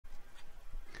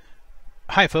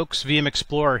Hi folks, VM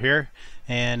Explorer here,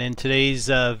 and in today's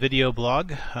video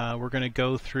blog we're going to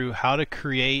go through how to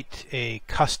create a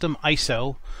custom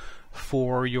ISO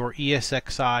for your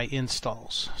ESXi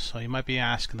installs. So you might be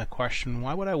asking the question,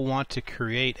 why would I want to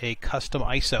create a custom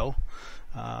ISO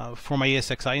for my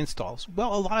ESXi installs?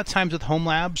 Well, a lot of times with home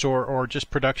labs or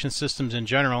just production systems in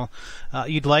general,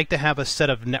 you'd like to have a set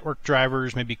of network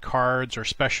drivers, maybe cards or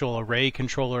special array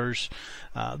controllers,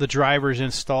 the drivers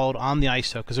installed on the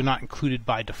ISO because they're not included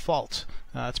by default.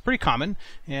 It's pretty common,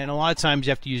 and a lot of times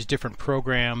you have to use different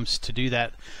programs to do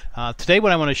that. Today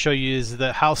what I want to show you is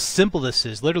how simple this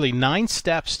is. Literally 9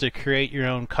 steps to create your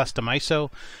own custom ISO.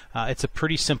 It's a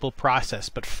pretty simple process,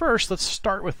 but first let's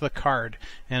start with the card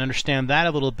and understand that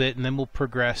a little bit, and then we'll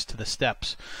progress to the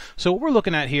steps. So what we're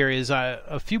looking at here is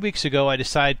a few weeks ago I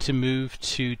decided to move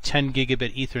to 10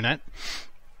 gigabit Ethernet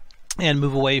and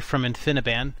move away from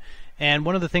InfiniBand. And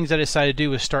one of the things I decided to do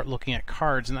was start looking at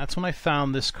cards, and that's when I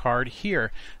found this card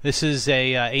here. This is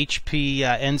a HP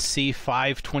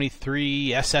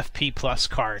NC523SFP Plus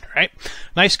card, right?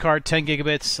 Nice card, 10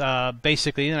 gigabits,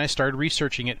 basically, and I started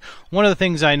researching it. One of the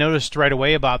things I noticed right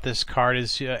away about this card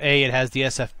is, A, it has the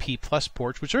SFP Plus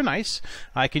ports, which are nice.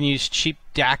 I can use cheap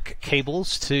DAC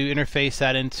cables to interface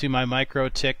that into my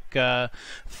MikroTik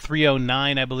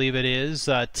 309, I believe it is,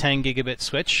 10 gigabit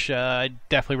switch. I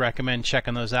definitely recommend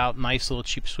checking those out. Nice little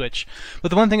cheap switch.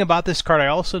 But the one thing about this card I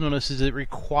also noticed is it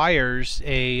requires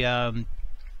a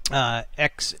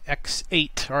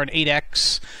X8 or an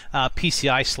 8X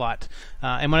PCI slot.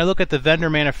 And when I look at the vendor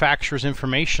manufacturer's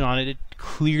information on it, it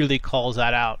clearly calls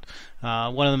that out.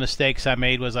 One of the mistakes I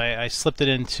made was I slipped it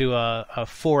into a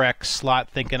 4X slot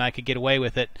thinking I could get away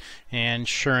with it, and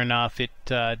sure enough it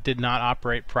did not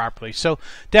operate properly. So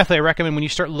definitely I recommend when you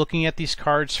start looking at these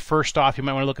cards, first off you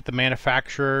might want to look at the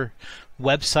manufacturer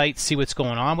website, see what's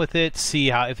going on with it, see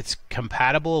if it's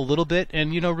compatible a little bit,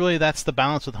 and really that's the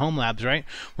balance with home labs, right?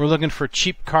 We're looking for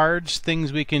cheap cards,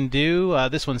 things we can do.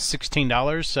 This one's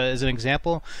 $16 as an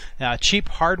example. Cheap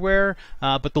hardware,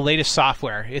 but the latest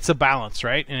software. It's a balance,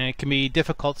 right? And it can be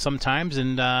difficult sometimes,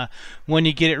 and when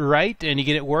you get it right and you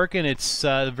get it working, it's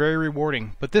very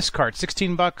rewarding. But this card,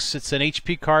 16 bucks, it's an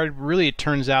HP card. Really it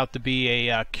turns out to be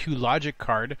a QLogic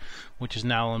card, which is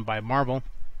now owned by Marvel.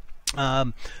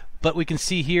 But we can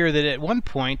see here that at one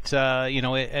point,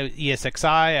 ESXi,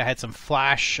 I had some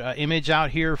flash image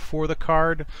out here for the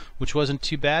card, which wasn't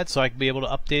too bad, so I can be able to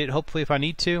update it hopefully if I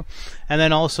need to. And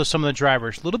then also some of the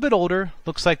drivers. A little bit older.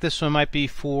 Looks like this one might be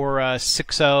for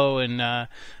 6.0 and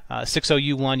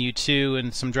 6.0 U1, U2,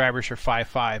 and some drivers for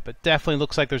 5.5. But definitely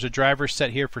looks like there's a driver set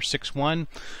here for 6.1,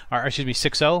 or excuse me,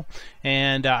 6.0,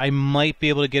 and I might be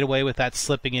able to get away with that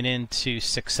slipping it into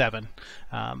 6.7.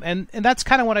 And that's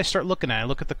kind of what I start looking at. I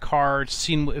look at the card,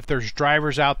 seeing if there's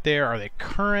drivers out there. Are they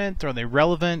current? Are they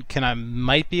relevant?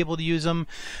 Might be able to use them?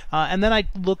 And then I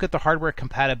look at the hardware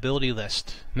compatibility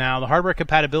list. Now, the hardware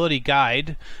compatibility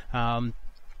guide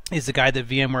is the guide that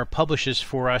VMware publishes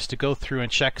for us to go through and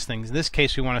check things. In this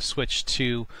case, we want to switch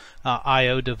to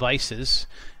I/O devices,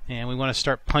 and we want to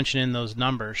start punching in those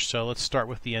numbers. So let's start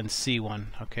with the NC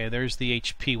one. Okay, there's the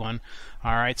HP one.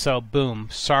 All right, so boom.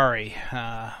 Sorry,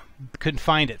 couldn't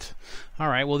find it. All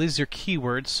right, well these are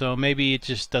keywords, so maybe it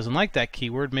just doesn't like that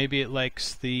keyword. Maybe it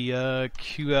likes the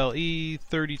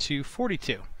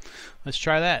QLE3242. Let's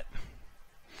try that.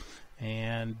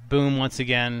 And boom, once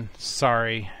again,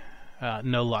 sorry.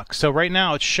 No luck. So right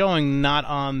now it's showing not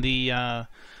on the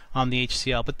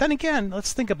HCL. But then again,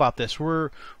 let's think about this.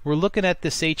 We're looking at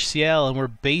this HCL and we're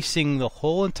basing the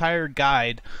whole entire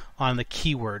guide on the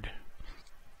keyword.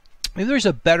 Maybe there's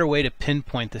a better way to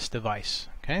pinpoint this device.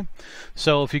 Okay,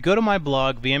 so if you go to my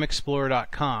blog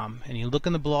vmexplorer.com and you look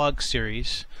in the blog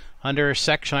series under a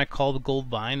section I call the Gold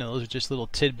Mine, and those are just little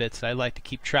tidbits that I like to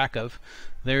keep track of.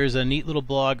 There's a neat little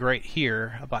blog right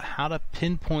here about how to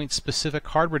pinpoint specific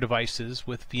hardware devices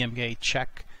with VMware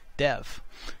Check Dev.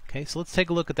 Okay, so let's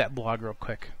take a look at that blog real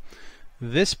quick.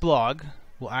 This blog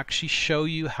will actually show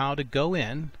you how to go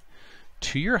in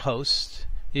to your host,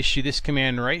 issue this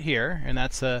command right here, and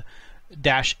that's a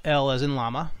 -L as in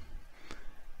llama.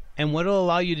 And what it'll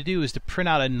allow you to do is to print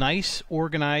out a nice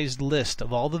organized list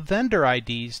of all the vendor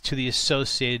IDs to the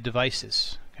associated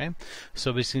devices. Okay,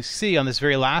 so as you can see on this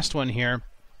very last one here,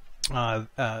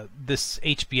 this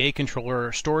HBA controller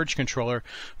or storage controller,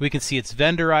 we can see its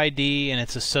vendor ID and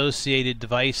its associated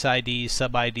device IDs,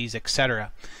 sub IDs,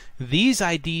 etc. These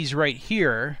IDs right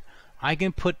here I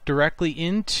can put directly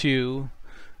into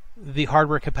the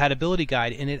hardware compatibility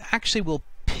guide, and it actually will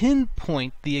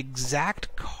pinpoint the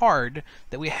exact card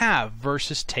that we have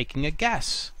versus taking a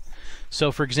guess.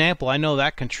 So for example, I know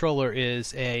that controller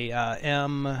is a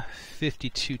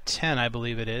M5210, I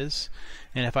believe it is.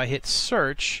 And if I hit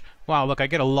search, wow, look, I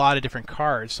get a lot of different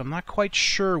cards. So I'm not quite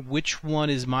sure which one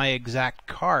is my exact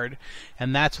card,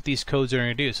 and that's what these codes are going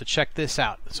to do. So check this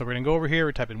out. So we're going to go over here,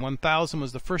 we're typing 1000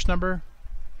 was the first number.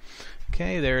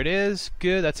 Okay, there it is.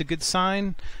 Good, that's a good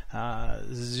sign.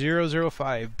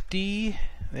 005D,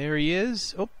 there he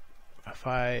is. Oh,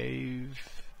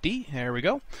 5D, there we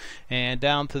go. And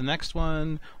down to the next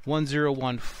one,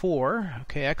 1014.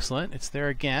 Okay, excellent, it's there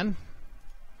again.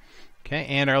 Okay,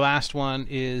 and our last one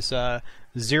is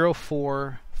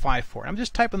 0454. I'm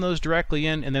just typing those directly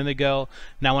in, and then they go.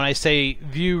 Now when I say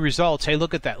view results, hey,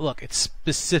 look at that. Look, it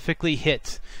specifically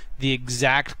hit the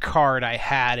exact card I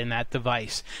had in that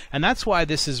device. And that's why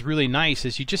this is really nice,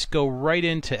 is you just go right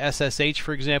into SSH,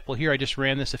 for example. Here I just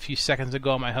ran this a few seconds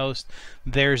ago on my host.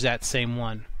 There's that same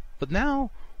one. But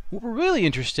now what we're really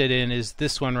interested in is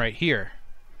this one right here.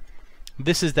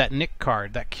 This is that NIC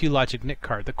card, that QLogic NIC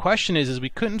card. The question is we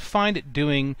couldn't find it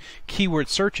doing keyword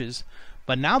searches,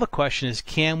 but now the question is,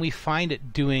 can we find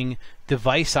it doing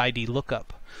device ID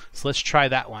lookup? So let's try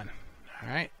that one. All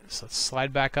right, so let's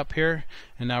slide back up here,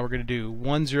 and now we're going to do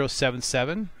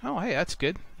 1077. Oh, hey, that's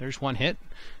good. There's one hit.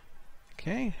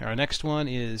 Okay, our next one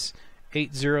is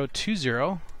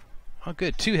 8020. Oh,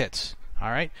 good, 2 hits. All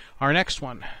right, our next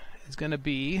one is going to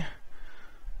be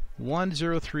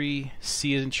 103C as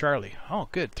in Charlie. Oh,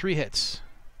 good, 3 hits.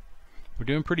 We're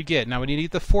doing pretty good. Now we need to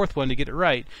get the 4th one to get it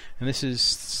right, and this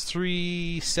is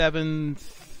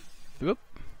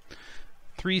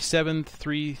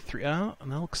 3733. Oh,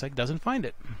 no, looks like it doesn't find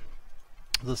it.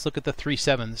 Let's look at the 3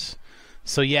 7s.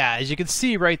 So yeah, as you can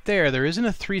see right there, there isn't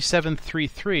a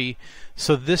 3733,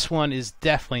 so this one is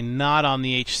definitely not on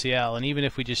the HCL. And even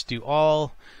if we just do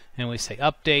all and we say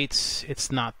updates,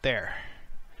 it's not there.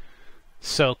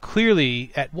 So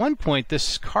clearly, at one point,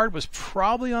 this card was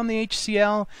probably on the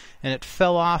HCL, and it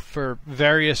fell off for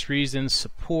various reasons.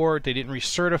 Support, they didn't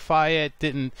recertify it,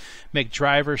 didn't make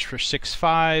drivers for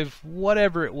 6.5,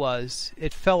 whatever it was,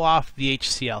 it fell off the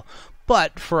HCL.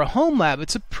 But for a home lab,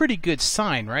 it's a pretty good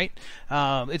sign, right?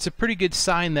 It's a pretty good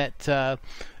sign that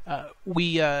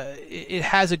it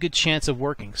has a good chance of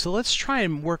working. So let's try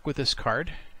and work with this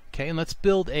card. Okay, and let's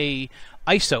build a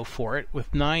ISO for it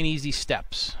with 9 easy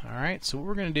steps. Alright, so what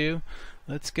we're going to do,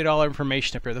 let's get all our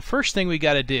information up here. The first thing we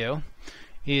got to do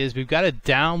is we've got to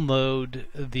download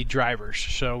the drivers.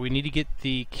 So we need to get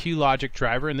the QLogic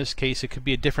driver. In this case, it could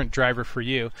be a different driver for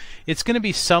you. It's going to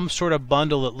be some sort of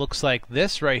bundle that looks like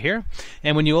this right here.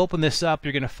 And when you open this up,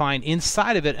 you're going to find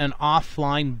inside of it an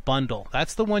offline bundle.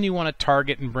 That's the one you want to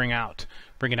target and bring out.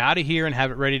 Bring it out of here and have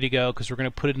it ready to go, because we're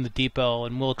going to put it in the depot,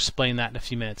 and we'll explain that in a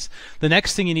few minutes. The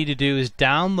next thing you need to do is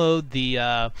download the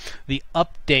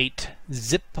update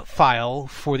zip file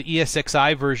for the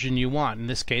ESXi version you want. In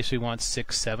this case, we want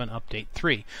 6.7 update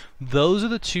 3. Those are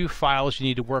the 2 files you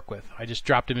need to work with. I just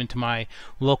dropped them into my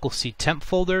local C temp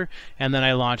folder, and then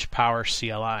I launch Power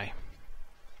CLI.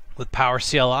 With Power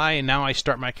CLI, and now I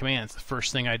start my commands. The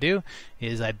first thing I do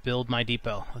is I build my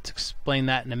depot. Let's explain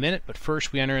that in a minute, but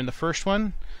first we enter in the first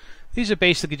one. These are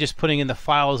basically just putting in the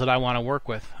files that I want to work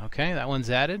with. Okay, that one's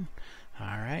added.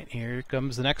 Alright, here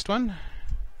comes the next one.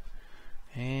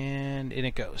 And in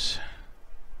it goes.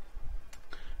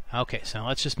 Okay, so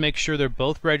let's just make sure they're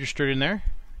both registered in there.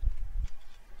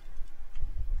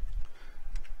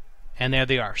 And there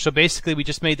they are. So basically we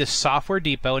just made this software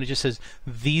depot, and it just says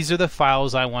these are the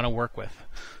files I want to work with.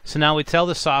 So now we tell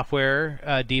the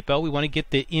software depot we want to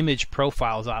get the image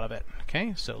profiles out of it.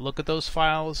 Okay, so look at those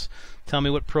files, tell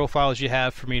me what profiles you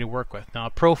have for me to work with. Now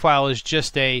a profile is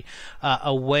just a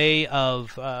way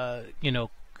of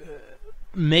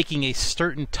making a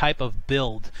certain type of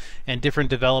build, and different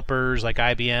developers like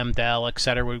IBM, Dell,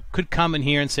 etc. could come in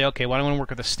here and say, okay, well, I want to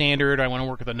work with a standard, I want to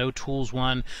work with a no tools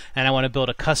one, and I want to build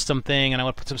a custom thing, and I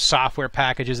want to put some software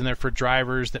packages in there for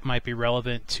drivers that might be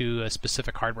relevant to a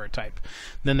specific hardware type.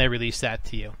 Then they release that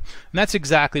to you. And that's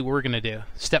exactly what we're going to do.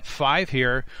 Step 5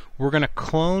 here, we're going to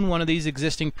clone one of these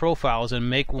existing profiles and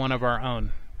make one of our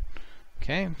own.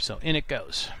 Okay, so in it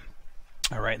goes.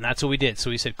 Alright, and that's what we did. So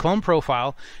we said clone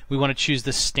profile. We want to choose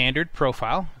the standard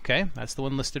profile. Okay, that's the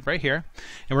one listed right here.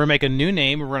 And we're going to make a new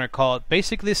name. We're going to call it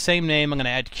basically the same name. I'm going to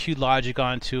add QLogic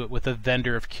onto it with a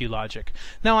vendor of QLogic.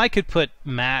 Now I could put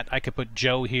Matt, I could put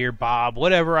Joe here, Bob,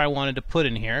 whatever I wanted to put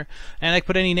in here. And I could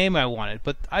put any name I wanted.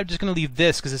 But I'm just going to leave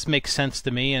this because this makes sense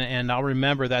to me. And I'll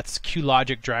remember that's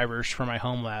QLogic drivers for my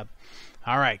home lab.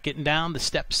 Alright, getting down to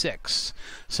step 6.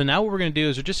 So now what we're going to do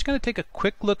is we're just going to take a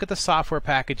quick look at the software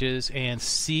packages and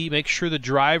make sure the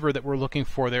driver that we're looking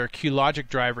for there, QLogic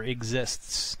driver,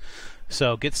 exists.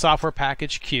 So get software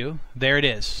package Q. There it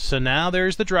is. So now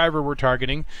there's the driver we're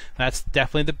targeting. That's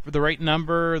definitely the right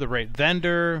number, the right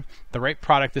vendor, the right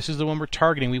product. This is the one we're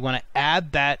targeting. We want to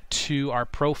add that to our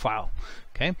profile.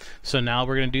 Okay, so now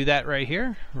we're going to do that right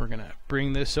here. We're going to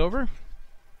bring this over.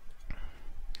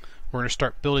 We're going to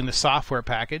start building the software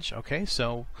package. Okay,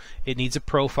 so it needs a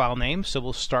profile name, so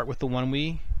we'll start with the one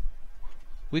we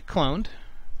cloned.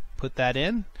 Put that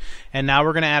in, and now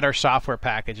we're going to add our software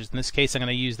packages. In this case, I'm going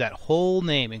to use that whole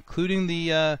name, including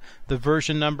the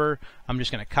version number. I'm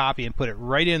just going to copy and put it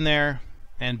right in there,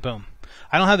 and boom.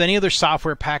 I don't have any other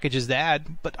software packages to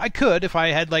add, but I could if I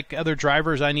had like other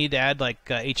drivers I need to add, like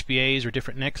HBAs or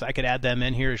different NICs. I could add them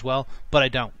in here as well, but I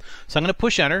don't. So I'm going to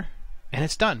push enter. And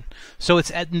it's done. So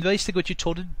it's basically what you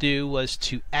told it to do was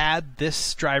to add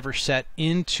this driver set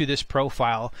into this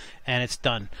profile, and it's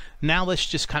done. Now let's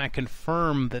just kind of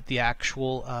confirm that the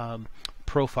actual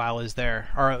profile is there,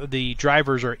 or the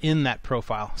drivers are in that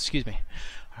profile. Excuse me.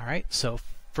 All right. So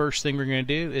first thing we're going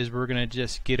to do is we're going to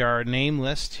just get our name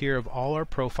list here of all our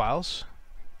profiles.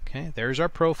 Okay. There's our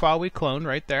profile we cloned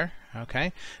right there.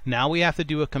 Okay. Now we have to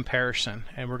do a comparison,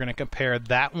 and we're going to compare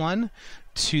that one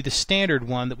to the standard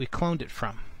one that we cloned it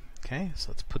from. Okay,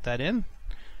 so let's put that in,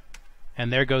 and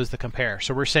there goes the compare.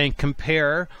 So we're saying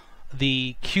compare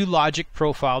the QLogic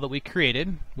profile that we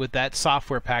created with that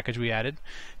software package we added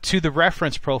to the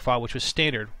reference profile, which was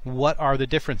standard. What are the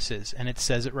differences? And it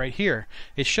says it right here.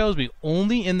 It shows me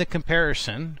only in the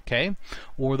comparison, okay,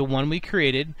 or the one we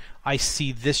created, I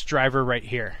see this driver right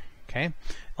here. Okay,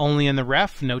 only in the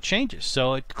ref, no changes.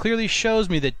 So it clearly shows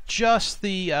me that just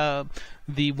the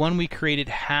one we created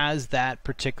has that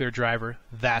particular driver.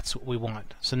 That's what we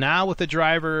want. So now with the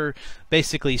driver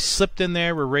basically slipped in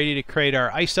there, we're ready to create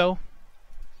our ISO.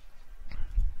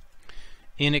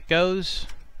 In it goes.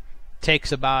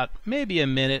 Takes about maybe a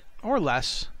minute or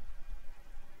less.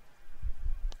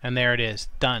 And there it is,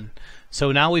 done.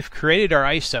 So now we've created our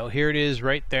ISO. Here it is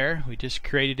right there. We just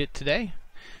created it today.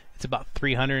 It's about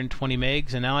 320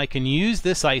 megs, and now I can use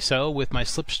this ISO with my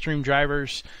Slipstream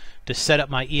drivers to set up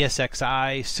my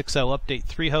ESXi 60 Update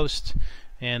 3 host,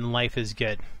 and life is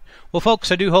good. Well,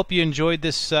 folks, I do hope you enjoyed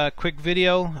this quick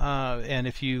video, and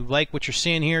if you like what you're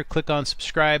seeing here, click on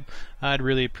subscribe. I'd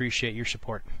really appreciate your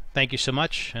support. Thank you so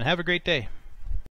much, and have a great day.